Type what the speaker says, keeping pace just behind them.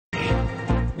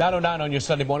9:09 on your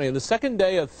Sunday morning. And the second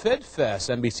day of Fit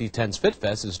Fest, NBC10's Fit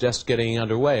Fest, is just getting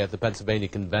underway at the Pennsylvania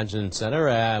Convention Center.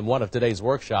 And one of today's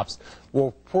workshops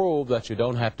will prove that you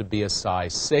don't have to be a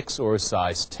size 6 or a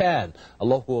size 10. A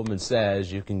local woman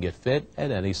says you can get fit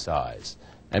at any size.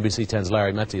 NBC10's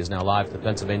Larry Metzi is now live at the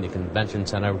Pennsylvania Convention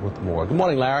Center with more. Good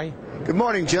morning, Larry. Good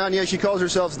morning, John. Yeah, she calls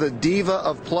herself the diva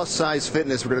of plus-size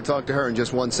fitness. We're going to talk to her in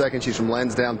just 1 second. She's from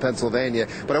Lansdowne, Pennsylvania.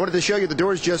 But I wanted to show you the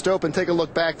doors just opened. Take a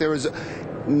look back. There is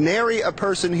nary a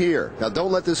person here. Now,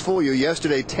 don't let this fool you.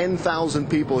 Yesterday, 10,000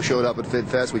 people showed up at Fit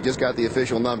Fest. We just got the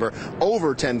official number,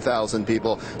 over 10,000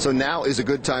 people. So now is a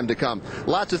good time to come.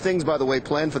 Lots of things, by the way,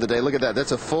 planned for the day. Look at that.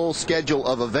 That's a full schedule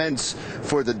of events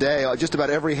for the day. Just about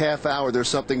every half hour, there's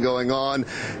something going on.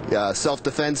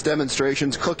 Self-defense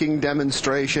demonstrations, cooking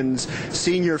demonstrations,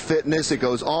 senior fitness. It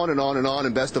goes on and on and on,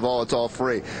 and best of all, it's all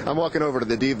free. I'm walking over to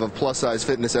the diva of plus-size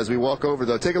fitness. As we walk over,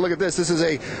 though, take a look at this. This is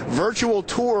a virtual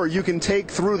tour you can take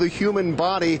through the human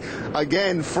body,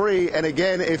 again, free. And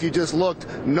again, if you just looked,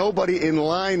 nobody in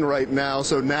line right now,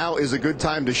 so now is a good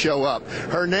time to show up.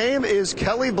 Her name is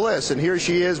Kelly Bliss, and here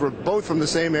she is. We're both from the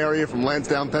same area, from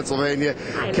Lansdowne, Pennsylvania.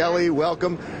 Hi, Kelly,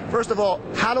 welcome. First of all,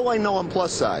 how do I know I'm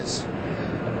plus size?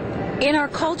 In our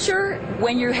culture,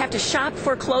 when you have to shop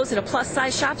for clothes at a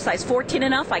plus-size shop, size 14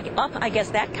 and up, I guess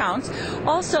that counts.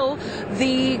 Also,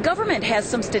 the government has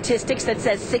some statistics that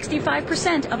says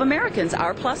 65% of Americans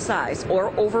are plus-size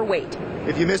or overweight.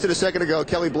 If you missed it a second ago,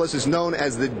 Kelly Bliss is known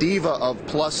as the diva of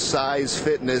plus-size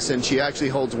fitness, and she actually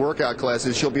holds workout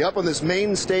classes. She'll be up on this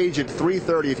main stage at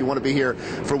 3:30 if you want to be here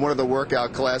for one of the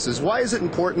workout classes. Why is it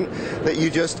important that you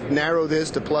just narrow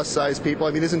this to plus-size people? I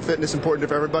mean, isn't fitness important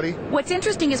for everybody? What's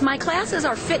interesting is my classes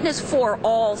are fitness for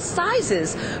all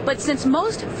sizes, but since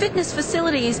most fitness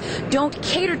facilities don't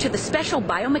cater to the special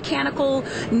biomechanical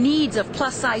needs of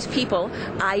plus-size people,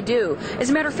 I do.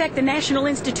 As a matter of fact, the National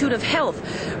Institute of Health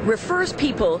refers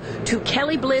people to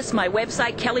Kelly Bliss, my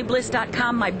website,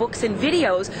 kellybliss.com, my books and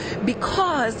videos,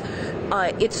 because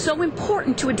it's so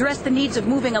important to address the needs of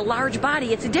moving a large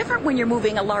body. It's different when you're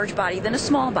moving a large body than a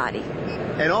small body.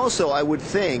 And also, I would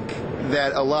think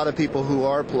that a lot of people who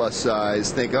are plus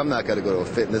size think, I'm not going to go to a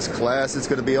fitness class, it's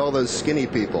going to be all those skinny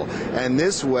people. And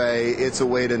this way, it's a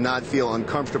way to not feel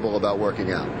uncomfortable about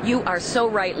working out. You are so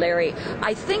right, Larry.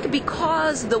 I think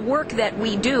because the work that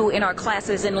we do in our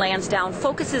classes in Lansdowne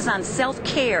focuses on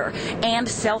self-care and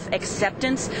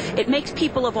self-acceptance, it makes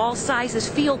people of all sizes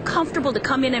feel comfortable to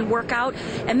come in and work out,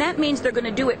 and that means they're going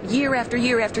to do it year after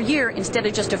year after year instead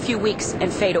of just a few weeks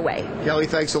and fade away. Kelly,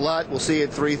 thanks a lot. We'll see you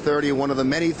at 3:30. One of the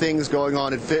many things going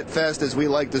on at Fit Fest, as we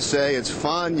like to say, it's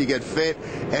fun, you get fit,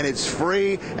 and it's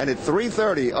free. And at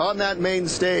 3:30 on that main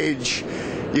stage,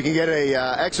 you can get a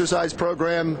exercise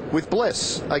program with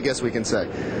Bliss, I guess we can say.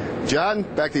 John,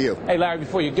 back to you. Hey, Larry,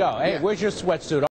 before you go, hey, where's your sweatsuit?